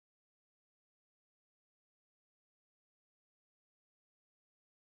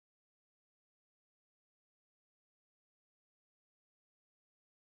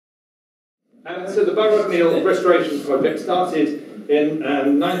So the Burrard-Neale restoration project started in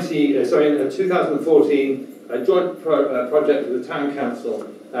 2014, a joint project with the Town Council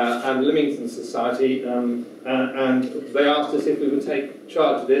and Leamington Society, and they asked us if we would take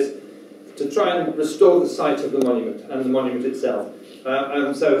charge of this to try and restore the site of the monument and the monument itself.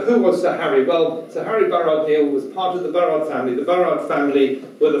 And so who was Sir Harry? Well, Sir Harry Burrard-Neale was part of the Burrard family. The Burrard family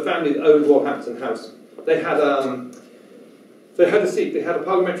were the family that owned Warhampton House. They had a seat, they had a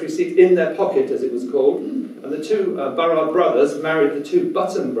parliamentary seat in their pocket, as it was called, and the two Burrard brothers married the two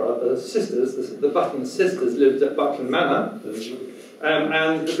Button sisters. The Button sisters lived at Buckland Manor,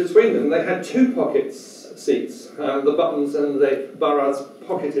 and between them they had two seats. The Buttons and the Burrards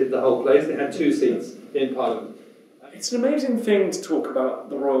pocketed the whole place. They had two seats in Parliament. It's an amazing thing to talk about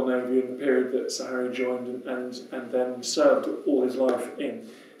the Royal Navy in the period that Sir Harry joined and then served all his life in.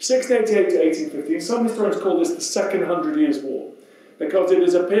 1688 to 1815, some historians call this the Second 100 Years' War, because it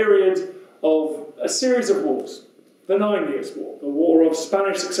is a period of a series of wars. The 9 Years' War, the War of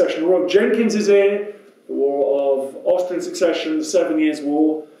Spanish Succession, the War of Jenkins's ear, the War of Austrian Succession, the 7 Years'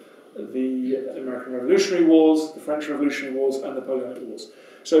 War, the American Revolutionary Wars, the French Revolutionary Wars, and the Napoleonic Wars.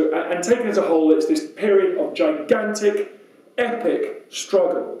 So, and taken as a whole, it's this period of gigantic, epic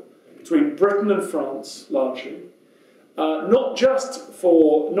struggle between Britain and France, largely. Not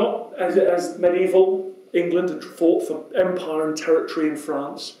as medieval England had fought for empire and territory in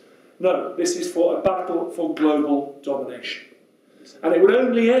France. No, this is for a battle for global domination. And it would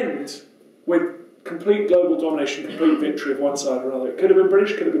only end with complete global domination, complete victory of one side or another. It could have been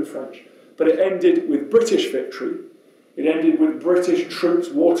British, could have been French. But it ended with British victory. It ended with British troops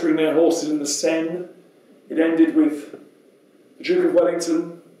watering their horses in the Seine. It ended with the Duke of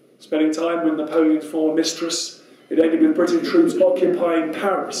Wellington spending time with Napoleon's former mistress. It ended with British troops occupying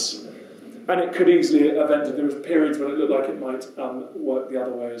Paris. And it could easily have ended. There was periods when it looked like it might work the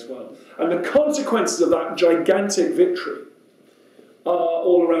other way as well. And the consequences of that gigantic victory are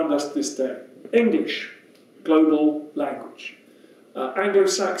all around us this day. English, global language.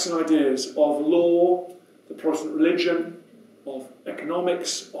 Anglo-Saxon ideas of law, the Protestant religion, of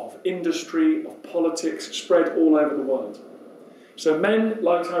economics, of industry, of politics, spread all over the world. So men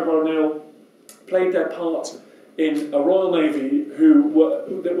like Harry Burrard-Neale played their part in a Royal Navy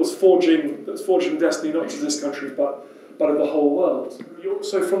that was forging destiny not just this country but of the whole world.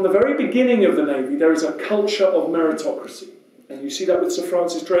 So from the very beginning of the Navy there is a culture of meritocracy, and you see that with Sir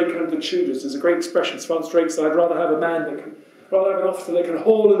Francis Drake and the Tudors. There's a great expression. Sir Francis Drake said, "I'd rather have an officer that can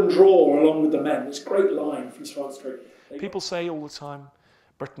haul and draw along with the men." It's a great line from Sir Francis Drake. People say all the time,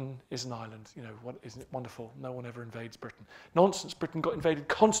 Britain is an island. You know, isn't it wonderful? No one ever invades Britain. Nonsense. Britain got invaded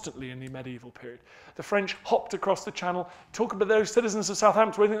constantly in the medieval period. The French hopped across the Channel. Talk about those citizens of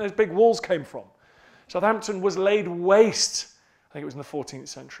Southampton. Where do you think those big walls came from? Southampton was laid waste. I think it was in the 14th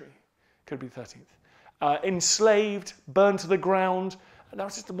century. Could be the 13th. Enslaved, burned to the ground. And that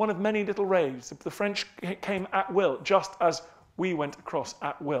was just one of many little raids. The French came at will, just as we went across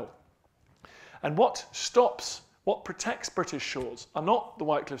at will. And what protects British shores are not the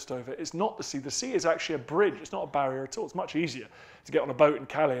White Cliffs Dover, it's not the sea. The sea is actually a bridge, it's not a barrier at all. It's much easier to get on a boat in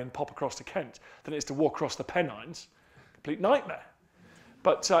Calais and pop across to Kent than it is to walk across the Pennines. Complete nightmare.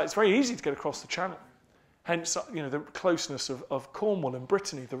 But it's very easy to get across the Channel. Hence, you know, the closeness of Cornwall and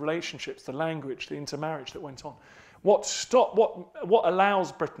Brittany, the relationships, the language, the intermarriage that went on. What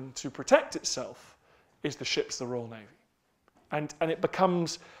allows Britain to protect itself is the ships of the Royal Navy. And it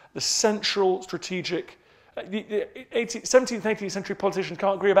becomes the central strategic. The 17th and 18th century politicians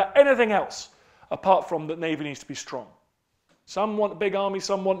can't agree about anything else apart from that Navy needs to be strong. Some want a big army,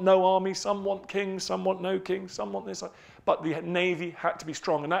 some want no army, some want kings, some want no kings, some want this. But the Navy had to be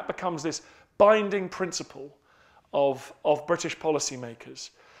strong, and that becomes this binding principle of British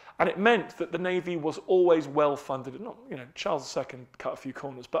policymakers. And it meant that the Navy was always well funded. Not, you know, Charles II cut a few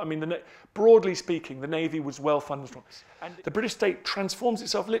corners, but I mean, broadly speaking, the Navy was well funded and strong. And the British state transforms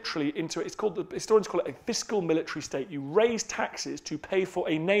itself literally into, historians call it a fiscal military state. You raise taxes to pay for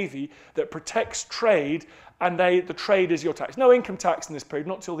a Navy that protects trade, and the trade is your tax. No income tax in this period,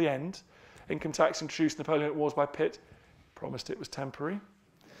 not till the end. Income tax introduced in the Napoleonic Wars by Pitt, promised it was temporary.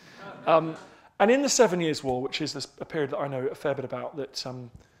 And in the 7 Years' War, which is a period that I know a fair bit about, that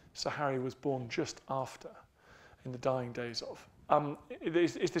Sir Harry was born just after, in the dying days of.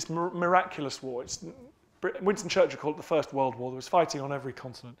 It's this miraculous war. Winston Churchill called it the First World War. There was fighting on every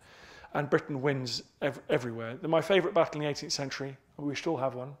continent, and Britain wins everywhere. My favourite battle in the 18th century, we still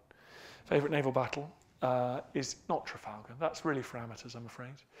have one, favourite naval battle, is not Trafalgar. That's really for amateurs, I'm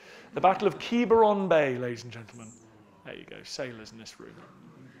afraid. The Battle of Quiberon Bay, ladies and gentlemen. There you go, sailors in this room,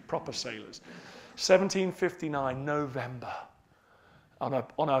 proper sailors. 1759, November.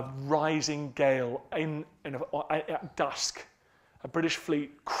 on a rising gale at dusk. A British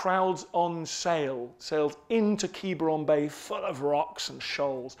fleet crowds on sailed into Quiberon Bay full of rocks and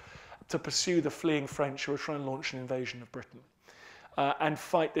shoals to pursue the fleeing French who were trying to launch an invasion of Britain and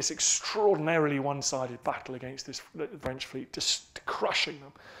fight this extraordinarily one-sided battle against this French fleet, just crushing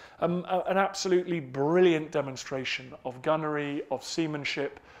them. An absolutely brilliant demonstration of gunnery, of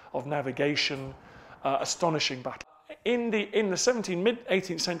seamanship, of navigation, astonishing battle. In the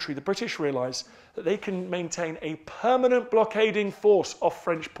mid-18th century, the British realised that they can maintain a permanent blockading force off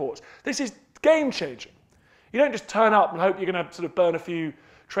French ports. This is game-changing. You don't just turn up and hope you're going to sort of burn a few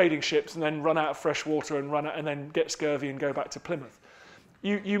trading ships and then run out of fresh water and then get scurvy and go back to Plymouth.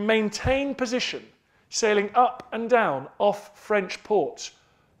 You maintain position, sailing up and down off French ports,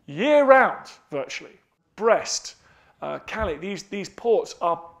 year-round, virtually. Brest, Calais, these ports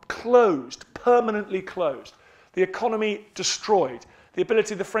are closed, permanently closed. The economy destroyed. The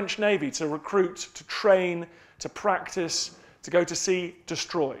ability of the French Navy to recruit, to train, to practice, to go to sea,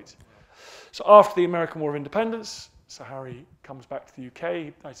 destroyed. So after the American War of Independence, Sir Harry comes back to the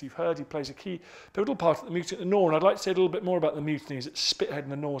UK. As you've heard, he plays a key pivotal part of the mutiny at the Nore. And I'd like to say a little bit more about the mutinies at Spithead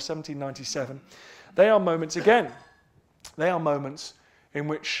and the Nore, 1797. They are moments, again, they are moments in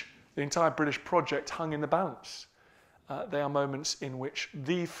which the entire British project hung in the balance. They are moments in which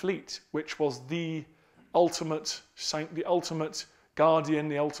the fleet, which was the ultimate guardian,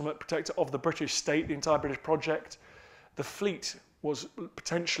 the ultimate protector of the British state, the entire British project, the fleet was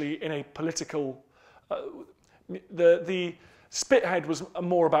potentially in a political... the Spithead was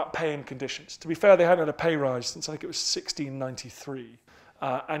more about pay and conditions. To be fair, they hadn't had a pay rise since I think it was 1693.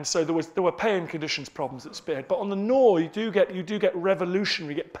 And so there were pay and conditions problems at Spithead. But on the Nore, you do get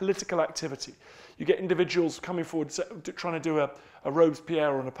revolutionary, you get political activity. You get individuals coming forward trying to do a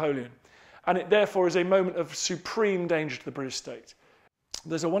Robespierre or Napoleon. And it therefore is a moment of supreme danger to the British state.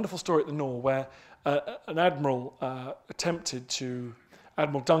 There's a wonderful story at the Nore where an admiral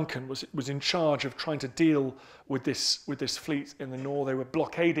Admiral Duncan was in charge of trying to deal with this fleet in the Nore. They were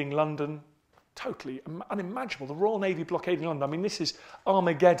blockading London, totally unimaginable. The Royal Navy blockading London. I mean, this is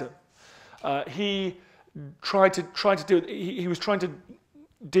Armageddon. He was trying to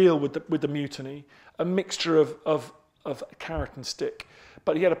deal with the mutiny, a mixture of carrot and stick.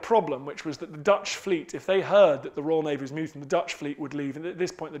 But he had a problem, which was that the Dutch fleet, if they heard that the Royal Navy was mutinying, the Dutch fleet would leave. And at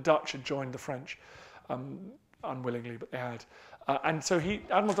this point, the Dutch had joined the French, unwillingly, but they had. And so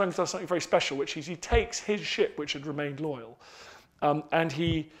Admiral Duncan does something very special, which is he takes his ship, which had remained loyal, and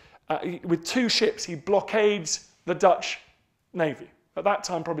he, with 2 ships, he blockades the Dutch Navy. At that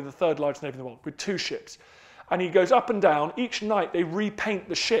time, probably the 3rd largest navy in the world, with 2 ships. And he goes up and down. Each night, they repaint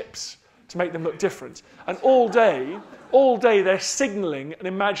the ships to make them look different. And all day they're signalling an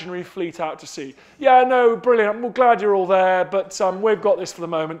imaginary fleet out to sea. Yeah, no, brilliant. I'm glad you're all there, but we've got this for the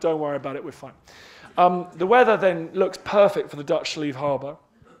moment. Don't worry about it. We're fine. The weather then looks perfect for the Dutch to leave harbour.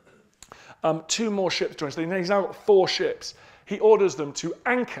 2 more ships join. So he's now got 4 ships. He orders them to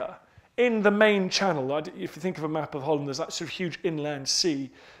anchor in the main channel. If you think of a map of Holland, there's that sort of huge inland sea.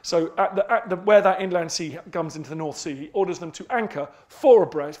 So where that inland sea comes into the North Sea, he orders them to anchor 4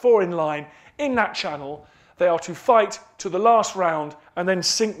 abreast, 4 in line, in that channel. They are to fight to the last round and then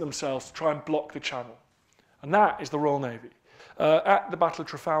sink themselves to try and block the channel. And that is the Royal Navy. At the Battle of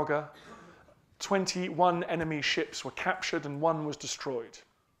Trafalgar, 21 enemy ships were captured and 1 was destroyed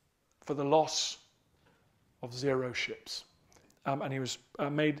for the loss of 0 ships. And he was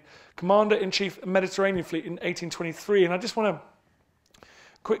made Commander-in-Chief of the Mediterranean Fleet in 1823. And I just want to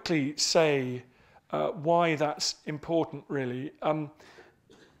quickly say why that's important, really.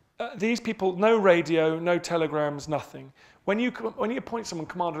 These people, no radio, no telegrams, nothing. When you appoint someone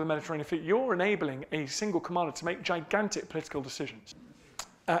Commander of the Mediterranean Fleet, you're enabling a single commander to make gigantic political decisions.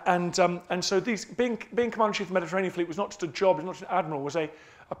 And so being Commander-in-Chief of the Mediterranean Fleet was not just a job, it was not just an admiral, was a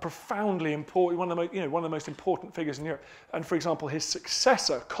profoundly important, one of the most important figures in Europe. And for example, his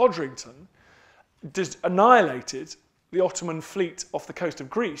successor, Codrington, annihilated the Ottoman fleet off the coast of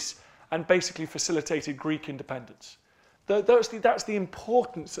Greece and basically facilitated Greek independence. That's the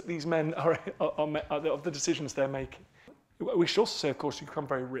importance that these men are of the decisions they're making. We should also say, of course, you become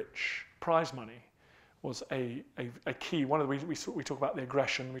very rich. Prize money was a key. One of the reasons we talk about the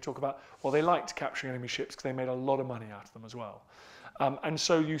aggression, we talk about, well, they liked capturing enemy ships because they made a lot of money out of them as well. And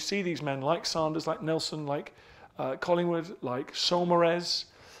so you see these men like Sanders, like Nelson, like Collingwood, like Saumarez,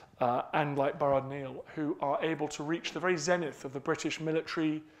 and like Burrard Neale, who are able to reach the very zenith of the British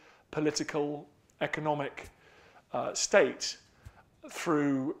military, political, economic state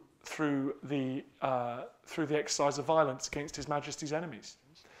through the exercise of violence against His Majesty's enemies.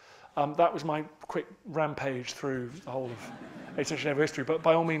 That was my quick rampage through the whole of 18th century naval history. But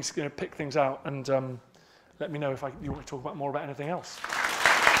by all means, pick things out and let me know if you want to talk more about anything else.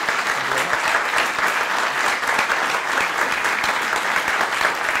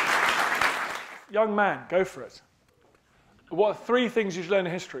 Young man, go for it. What are 3 things you should learn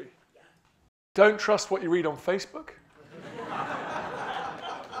in history? Don't trust what you read on Facebook.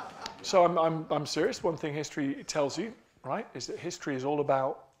 So I'm serious. One thing history tells you, right, is that history is all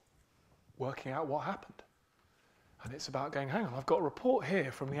about working out what happened. And it's about going, hang on, I've got a report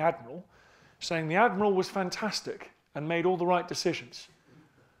here from the Admiral saying the Admiral was fantastic and made all the right decisions.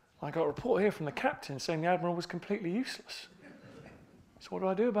 I got a report here from the Captain saying the Admiral was completely useless. So what do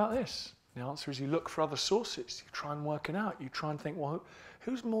I do about this? The answer is you look for other sources. You try and work it out. You try and think, well,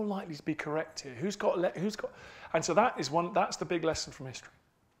 who's more likely to be correct here? Who's got? And so that's the big lesson from history.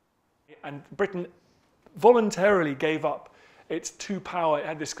 And Britain voluntarily gave up its two-power. It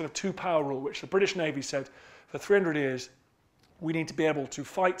had this kind of two-power rule, which the British Navy said for 300 years, we need to be able to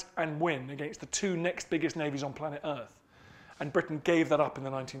fight and win against the 2 next biggest navies on planet Earth. And Britain gave that up in the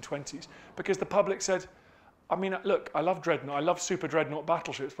 1920s because the public said, I mean, look, I love dreadnought, I love super dreadnought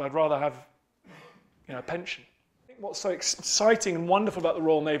battleships, but I'd rather have, a pension. I think what's so exciting and wonderful about the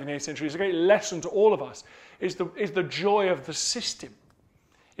Royal Navy in the 18th century is a great lesson to all of us, is the joy of the system.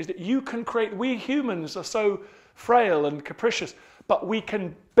 Is that you can create, we humans are so frail and capricious, but we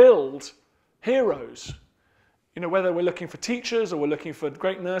can build heroes. Whether we're looking for teachers or we're looking for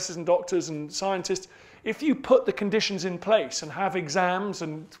great nurses and doctors and scientists, if you put the conditions in place and have exams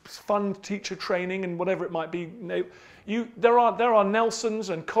and fund teacher training and whatever it might be, there are Nelsons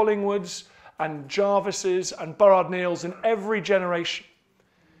and Collingwoods and Jarvises and Burrard Neales in every generation.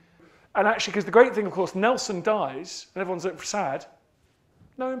 And actually, because the great thing, of course, Nelson dies and everyone's sad,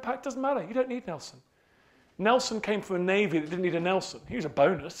 no impact, doesn't matter. You don't need Nelson. Nelson came from a navy that didn't need a Nelson. He was a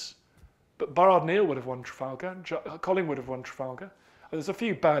bonus. But Burrard Neale would have won Trafalgar, Collingwood would have won Trafalgar. And there's a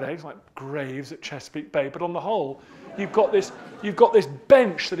few bad eggs like Graves at Chesapeake Bay, but on the whole, you've got this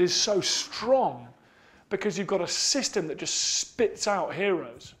bench that is so strong because you've got a system that just spits out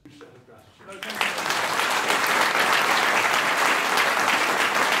heroes.